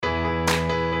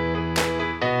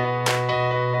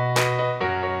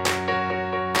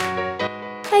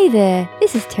Hey there,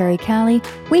 this is Terry Cowley,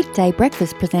 weekday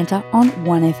breakfast presenter on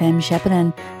 1FM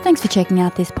Shepparton. Thanks for checking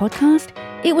out this podcast.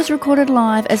 It was recorded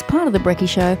live as part of The Brekkie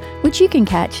Show, which you can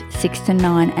catch 6 to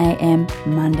 9am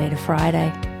Monday to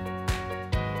Friday.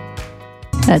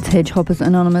 That's Hedgehoppers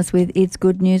Anonymous with It's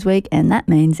Good News Week, and that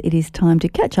means it is time to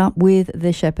catch up with the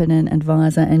Shepparton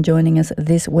Advisor. And joining us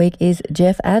this week is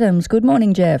Jeff Adams. Good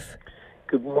morning, Jeff.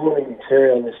 Good morning, Terry,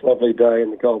 on this lovely day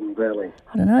in the Golden Valley.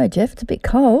 I don't know, Jeff, it's a bit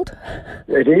cold.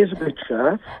 It is a bit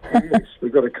sharp, yes.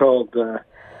 We've got a cold,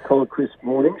 crisp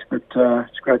mornings, but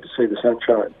it's great to see the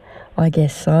sunshine. I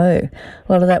guess so. A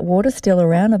lot of that water's still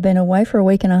around. I've been away for a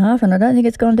week and a half, and I don't think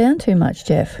it's gone down too much,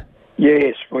 Jeff.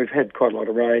 Yes, we've had quite a lot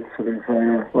of rain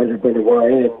while we've been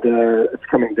away, and it's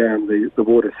coming down the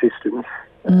water systems,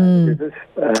 rivers.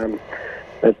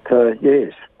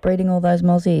 Yes. Breeding all those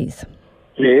mozzies.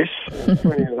 Yes, there's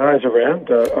plenty of those around.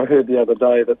 I heard the other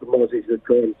day that the mozzies had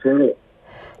gone feral.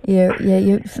 Yeah,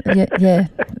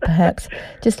 perhaps.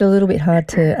 Just a little bit hard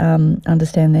to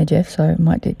understand there, Jeff, so I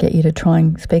might get you to try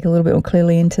and speak a little bit more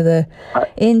clearly into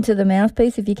the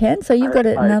mouthpiece if you can. So you've got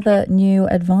another new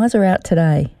advisor out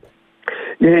today.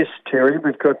 Yes, Terry,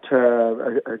 we've got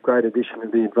a great edition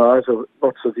of The Advisor,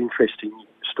 lots of interesting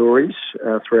stories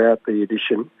throughout the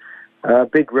edition.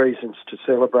 Big reasons to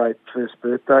celebrate first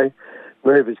birthday.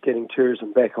 Move is getting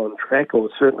tourism back on track, or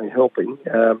certainly helping.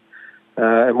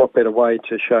 And what better way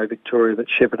to show Victoria that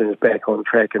Shepparton is back on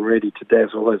track and ready to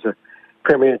dazzle as a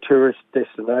premier tourist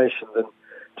destination than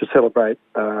to celebrate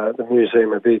the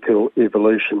Museum of Vehicle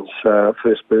Evolution's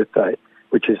first birthday,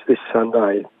 which is this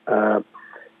Sunday in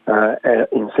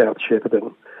South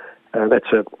Shepparton.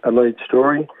 That's a lead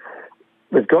story.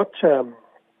 We've got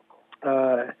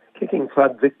kicking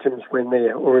flood victims when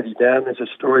they're already down. There's a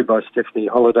story by Stephanie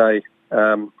Holliday.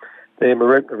 Their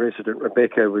Mooroopna resident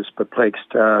Rebecca was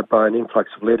perplexed by an influx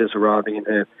of letters arriving in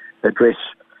her address,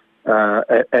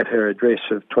 at her address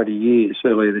of 20 years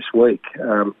earlier this week,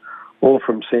 all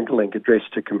from Centrelink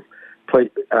addressed to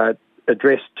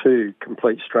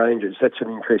complete strangers. That's an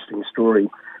interesting story.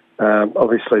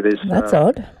 Obviously, that's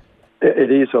odd. It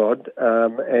is odd,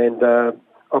 and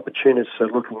opportunists are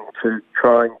looking to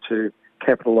trying to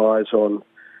capitalise on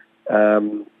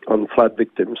flood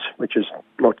victims, which is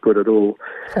not good at all.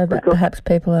 So perhaps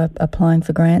people are applying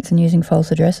for grants and using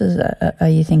false addresses, are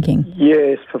you thinking?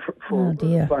 Yes, for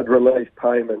flood relief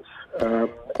payments.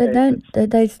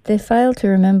 They fail to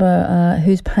remember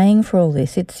who's paying for all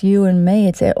this. It's you and me,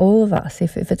 it's all of us.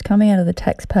 If it's coming out of the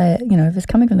taxpayer, if it's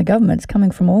coming from the government, it's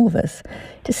coming from all of us.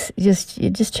 You're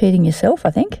just cheating yourself,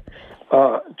 I think.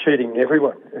 Cheating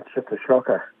everyone. It's just a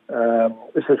shocker.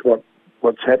 This is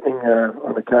what's happening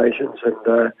on occasions,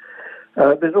 and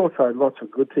there's also lots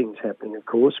of good things happening, of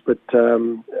course, but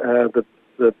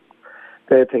the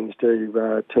bad things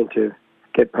do tend to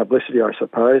get publicity, I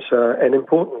suppose, and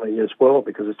importantly as well,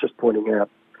 because it's just pointing out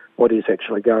what is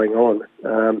actually going on.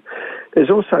 There's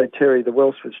also, Terry, the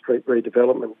Wellsford Street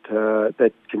redevelopment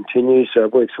that continues.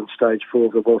 Works on stage 4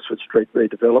 of the Wellsford Street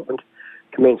redevelopment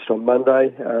commenced on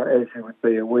Monday. As you would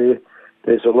be aware,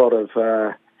 there's a lot of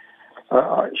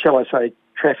shall I say,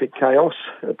 traffic chaos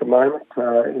at the moment.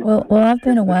 Well, I've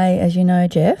been away, as you know,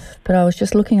 Jeff, but I was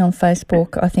just looking on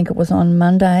Facebook, I think it was on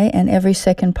Monday, and every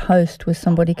second post was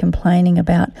somebody complaining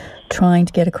about trying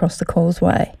to get across the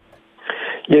causeway.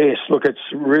 Yes, look,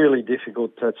 it's really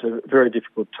difficult. It's a very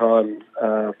difficult time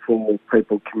for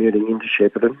people commuting into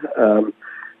Shepparton.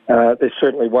 There's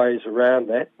certainly ways around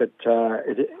that, but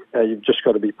you've just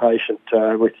got to be patient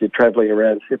with your travelling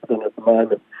around Shepparton at the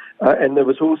moment. And there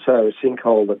was also a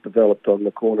sinkhole that developed on the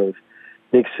corner of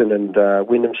Nixon and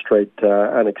Wyndham Street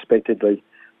unexpectedly,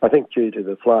 I think due to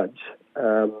the floods.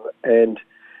 And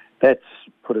that's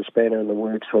put a spanner in the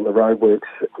works on the roadworks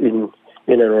in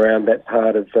and around that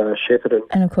part of Shepparton.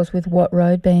 And, of course, with Watt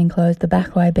Road being closed, the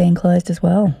back way being closed as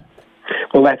well.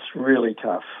 Well, that's really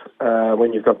tough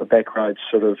when you've got the back roads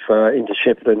sort of into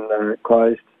Shepparton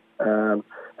closed from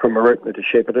Mooroopna to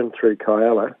Shepparton through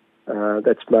Kialla.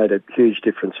 That's made a huge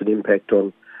difference and impact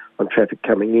on traffic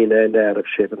coming in and out of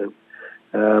Shepparton.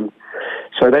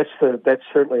 So that's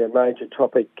certainly a major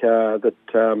topic that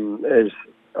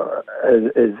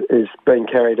is being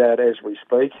carried out as we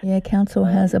speak. Yeah, council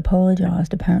has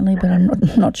apologised apparently, but I'm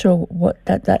not sure what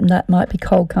that might be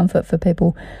cold comfort for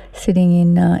people sitting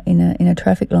in a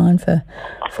traffic line for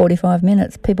 45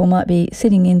 minutes. People might be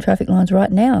sitting in traffic lines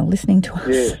right now listening to us.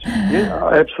 Yes, yeah,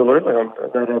 absolutely.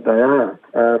 No doubt they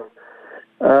are.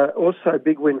 Also,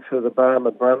 big win for the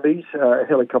Barmah Brumbies. A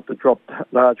helicopter dropped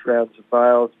large brown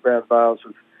bales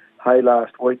of hay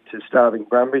last week to starving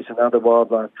Brumbies and other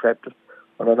wildlife trapped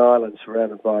on an island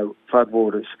surrounded by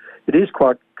floodwaters. It is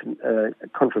quite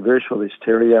controversial, this,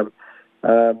 Terry.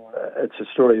 It's a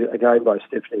story, again, by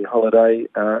Stephanie Holliday,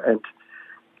 and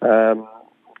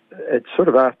it's sort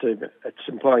of it's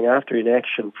implying after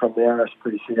inaction from the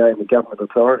RSPCA and the government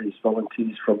authorities,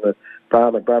 volunteers from the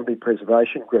Brahma-Brumby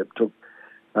Preservation Group took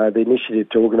the initiative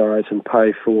to organise and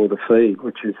pay for the feed,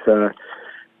 which is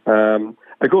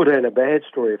a good and a bad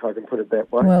story, if I can put it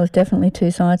that way. Well, there's definitely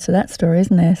two sides to that story,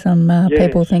 isn't there? Some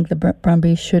people think the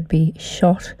Brumbies should be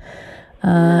shot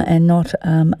and not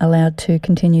allowed to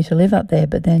continue to live up there,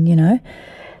 but then,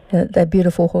 they're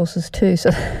beautiful horses too,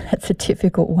 so that's a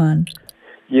difficult one.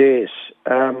 Yes,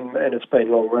 and it's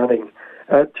been long running.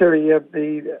 Terry,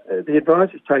 the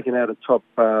advisor's taken out a top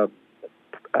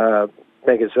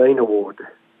magazine award.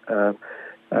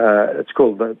 It's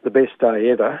called the Best Day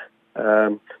Ever,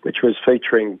 which was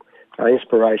featuring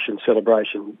inspiration,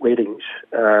 celebration, weddings.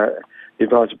 The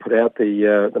advisor put out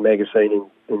the magazine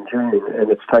in June,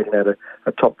 and it's taken out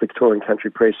a top Victorian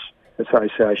Country Press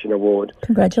Association award.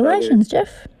 Congratulations,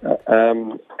 Jeff.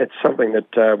 It's something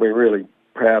that we're really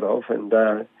proud of, and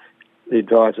the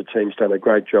advisor team's done a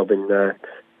great job in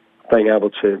being able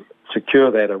to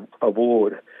secure that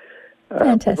award.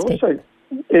 Fantastic.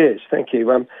 Yes, thank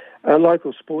you. A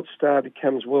local sports star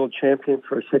becomes world champion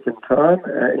for a second time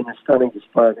in a stunning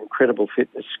display of incredible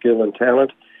fitness, skill and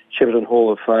talent. Shepparton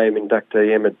Hall of Fame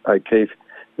inductee Emma O'Keefe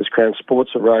was crowned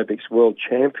Sports Aerobics World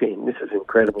Champion. This is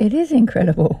incredible. It is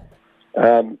incredible.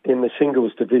 In the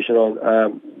singles division,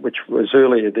 which was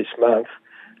earlier this month,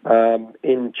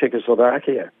 in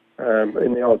Czechoslovakia,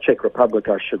 in the old Czech Republic,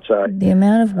 I should say. The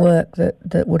amount of work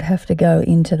that would have to go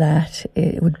into that,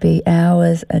 it would be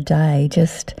hours a day,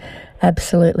 just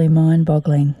absolutely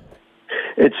mind-boggling.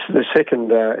 It's the second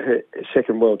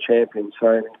world champion, so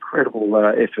an incredible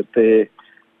effort there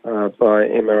by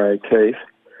Emma O'Keefe.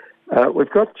 We've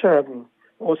got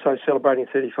also celebrating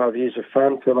 35 years of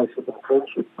fun, fellowship and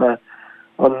friendship.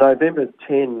 On November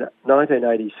 10,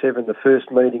 1987, the first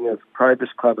meeting of Probus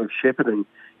Club of Shepparton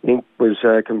Inc. was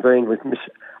convened with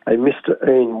Mr.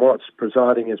 Ian Watts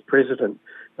presiding as president.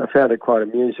 I found it quite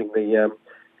amusing, the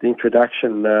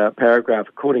introduction paragraph.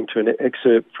 According to an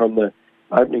excerpt from the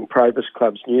opening Probus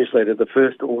Club's newsletter, the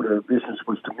first order of business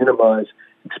was to minimise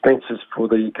expenses for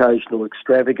the occasional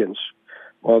extravagance,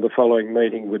 while the following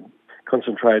meeting would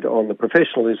concentrate on the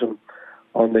professionalism,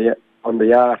 on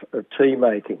the art of tea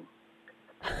making.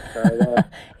 So,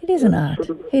 it is an art.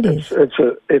 It is.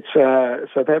 So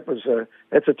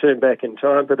that's a turn back in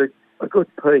time, but a good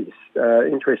piece,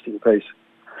 interesting piece.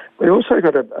 We also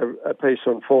got a piece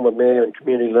on former mayor and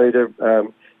community leader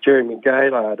Jeremy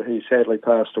Gaylard, who sadly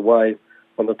passed away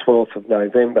on the 12th of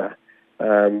November.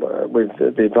 With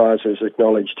the advisors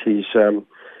acknowledged his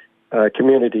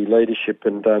community leadership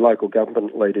and local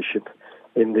government leadership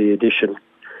in the edition.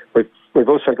 We've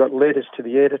also got letters to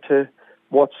the editor.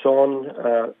 What's on,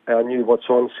 our new What's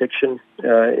On section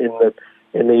in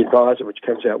the Advisor, which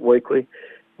comes out weekly.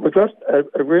 We've got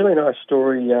a really nice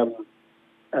story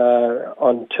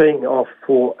on teeing off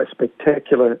for a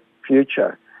spectacular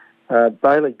future.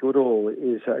 Bailey Goodall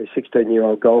is a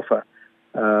 16-year-old golfer.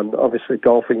 Obviously,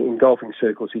 in golfing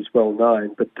circles, he's well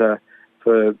known, but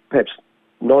for perhaps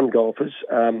non-golfers,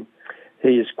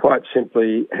 he is quite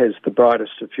simply has the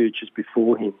brightest of futures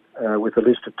before him, with a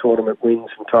list of tournament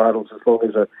wins and titles as long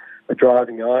as a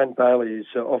driving iron. Bailey is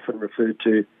often referred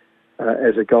to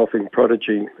as a golfing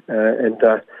prodigy.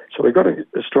 So we've got a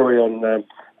story on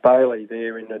Bailey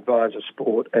there in Advisor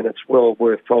Sport, and it's well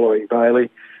worth following Bailey.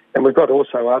 And we've got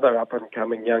also other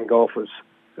up-and-coming young golfers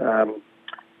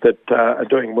that are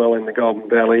doing well in the Golden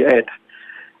Valley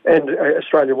and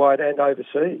Australia-wide and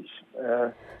overseas.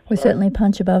 We certainly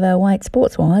punch above our weight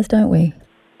sports-wise, don't we?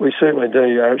 We certainly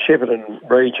do. Shepparton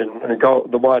region and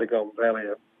the wider Golden Valley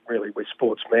are really, we're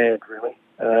sports mad,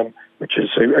 really, which is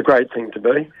a great thing to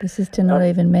be. This is to not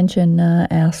even mention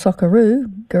our Socceroo,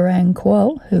 Garang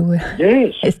Kual, who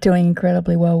is doing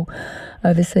incredibly well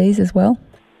overseas as well.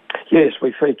 Yes,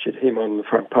 we featured him on the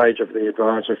front page of the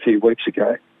Advisor a few weeks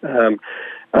ago.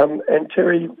 And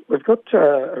Terry, we've got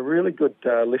a really good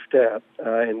lift out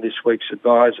in this week's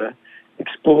Advisor.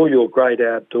 Explore your great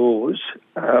outdoors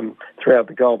throughout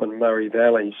the Goulburn Murray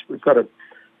Valleys. We've got a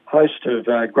host of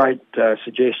great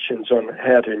suggestions on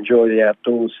how to enjoy the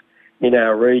outdoors in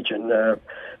our region.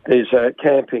 There's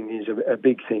camping is a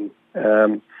big thing.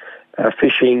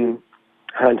 Fishing,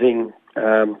 hunting,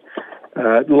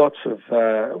 lots of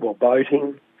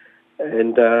boating,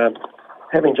 and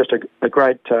having just a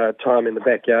great time in the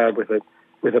backyard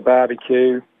with a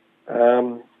barbecue.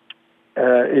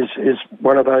 Is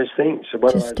one of those things.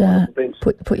 Just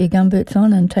put your gumboots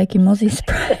on and take your Mozzie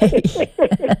spray.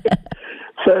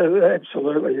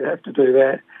 Absolutely, you have to do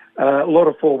that. A lot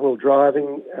of four-wheel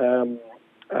driving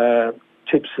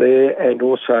tips there, and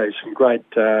also some great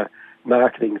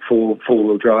marketing for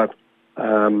four-wheel drive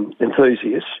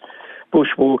enthusiasts.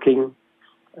 Bushwalking,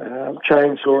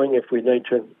 chainsawing if we need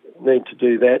to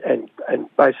do that, and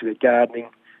basically gardening,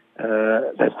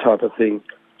 that type of thing.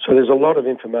 So there's a lot of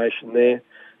information there,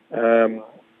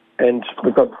 and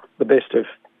we've got the best of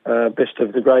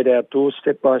the great outdoors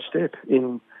step by step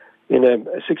in a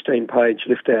 16-page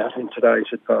lift out in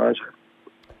today's Advisor.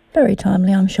 Very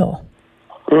timely, I'm sure.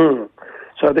 So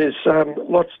there's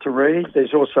lots to read.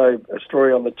 There's also a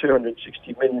story on the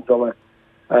 $260 million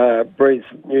Breathe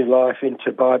New Life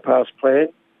into bypass plan.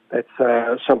 That's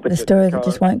something. The story that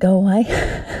just won't go away.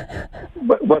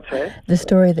 What's that? The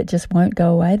story that just won't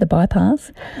go away, the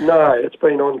bypass? No, it's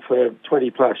been on for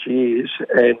 20 plus years,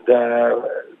 and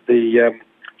the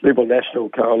Liberal National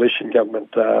Coalition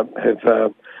government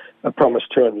have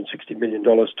promised $260 million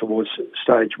towards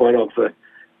stage one of the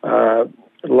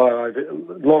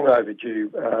long overdue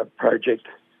project.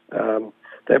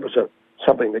 That was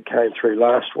something that came through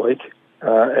last week,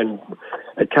 and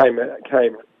it came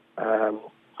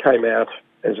out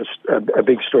as a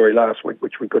big story last week,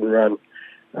 which we couldn't run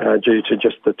due to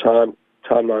just the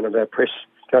timeline of our press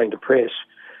going to press.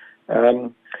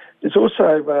 There's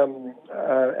also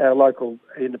our local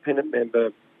independent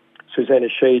member, Susanna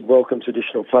Sheed, welcomes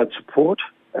additional flood support.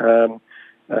 The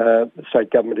state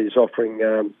government is offering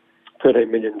 $13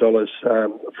 million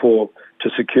to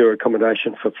secure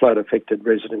accommodation for flood-affected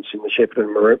residents in the Shepparton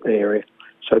and Mooroopna area.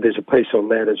 So there's a piece on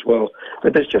that as well.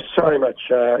 But there's just so much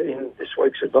in this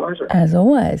week's Advisor. As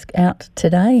always, out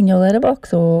today in your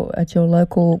letterbox or at your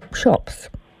local shops?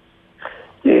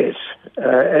 Yes.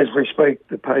 As we speak,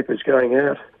 the paper's going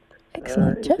out.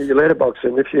 Excellent, Jeff. Your letterbox.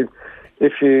 And if you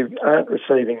aren't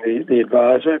receiving the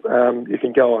Advisor, you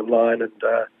can go online and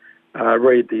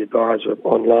read the Advisor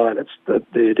online.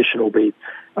 The edition will be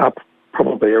up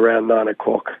probably around 9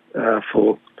 o'clock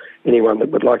for anyone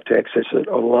that would like to access it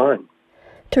online.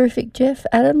 Terrific. Jeff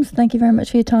Adams, thank you very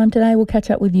much for your time today. We'll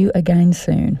catch up with you again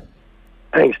soon.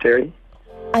 Thanks, Terry.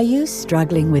 Are you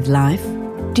struggling with life?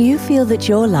 Do you feel that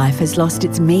your life has lost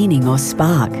its meaning or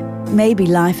spark? Maybe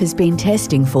life has been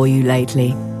testing for you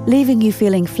lately, leaving you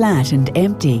feeling flat and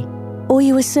empty. Or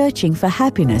you are searching for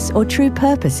happiness or true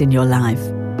purpose in your life.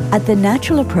 At the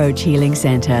Natural Approach Healing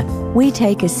Centre, we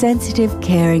take a sensitive,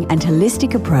 caring and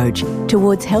holistic approach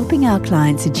towards helping our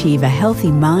clients achieve a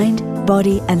healthy mind,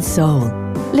 body and soul.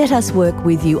 Let us work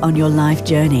with you on your life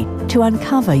journey to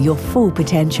uncover your full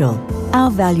potential.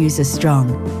 Our values are strong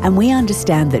and we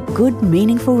understand that good,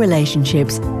 meaningful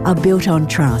relationships are built on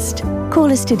trust.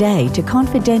 Call us today to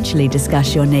confidentially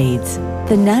discuss your needs.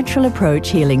 The Natural Approach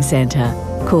Healing Centre.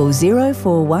 Call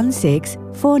 0416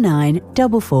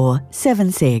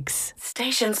 494476.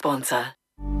 Station sponsor.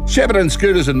 Shepparton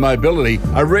Scooters and Mobility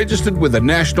are registered with the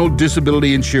National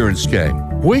Disability Insurance Scheme.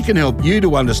 We can help you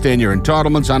to understand your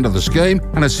entitlements under the scheme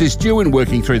and assist you in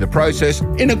working through the process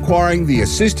in acquiring the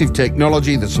assistive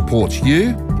technology that supports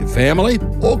you, your family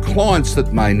or clients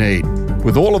that may need.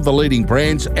 With all of the leading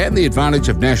brands and the advantage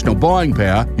of national buying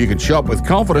power, you can shop with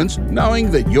confidence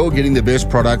knowing that you're getting the best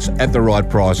products at the right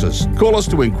prices. Call us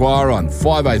to inquire on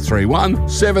 5031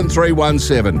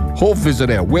 7317 or visit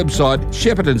our website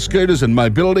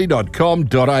sheppartonscootersandmobility.com.au.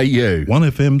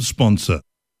 1FM sponsor.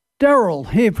 Daryl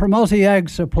here from Aussie Ag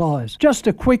Supplies. Just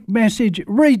a quick message,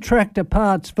 read tractor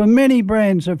parts for many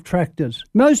brands of tractors.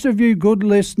 Most of you good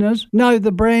listeners know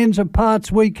the brands of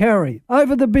parts we carry.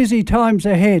 Over the busy times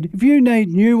ahead, if you need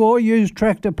new or used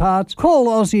tractor parts, call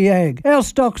Aussie Ag. Our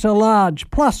stocks are large,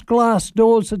 plus glass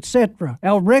doors, etc.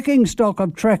 Our wrecking stock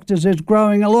of tractors is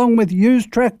growing along with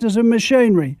used tractors and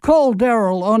machinery. Call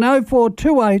Daryl on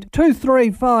 0428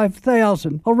 235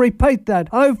 1000. I'll repeat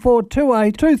that,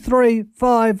 0428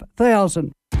 235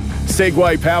 1000.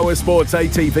 Segway Power Sports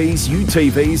ATVs,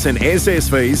 UTVs and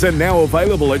SSVs are now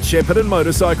available at Shepparton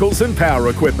Motorcycles and Power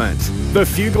Equipment. The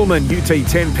Fugleman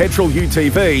UT10 petrol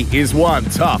UTV is one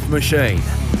tough machine.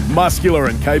 Muscular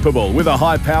and capable with a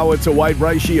high power to weight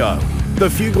ratio, the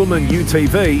Fugleman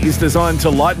UTV is designed to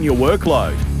lighten your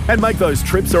workload and make those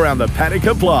trips around the paddock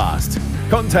a blast.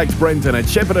 Contact Brendan at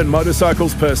Shepparton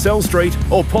Motorcycles Purcell Street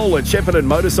or Paul at Shepparton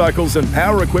Motorcycles and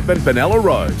Power Equipment Benalla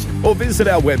Road, or visit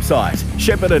our website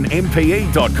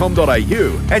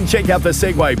sheppartonmpe.com.au and check out the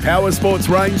Segway Power Sports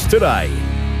range today.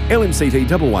 LMCT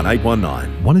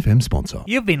 11819. 1FM sponsor.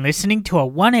 You've been listening to a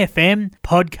 1FM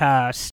podcast.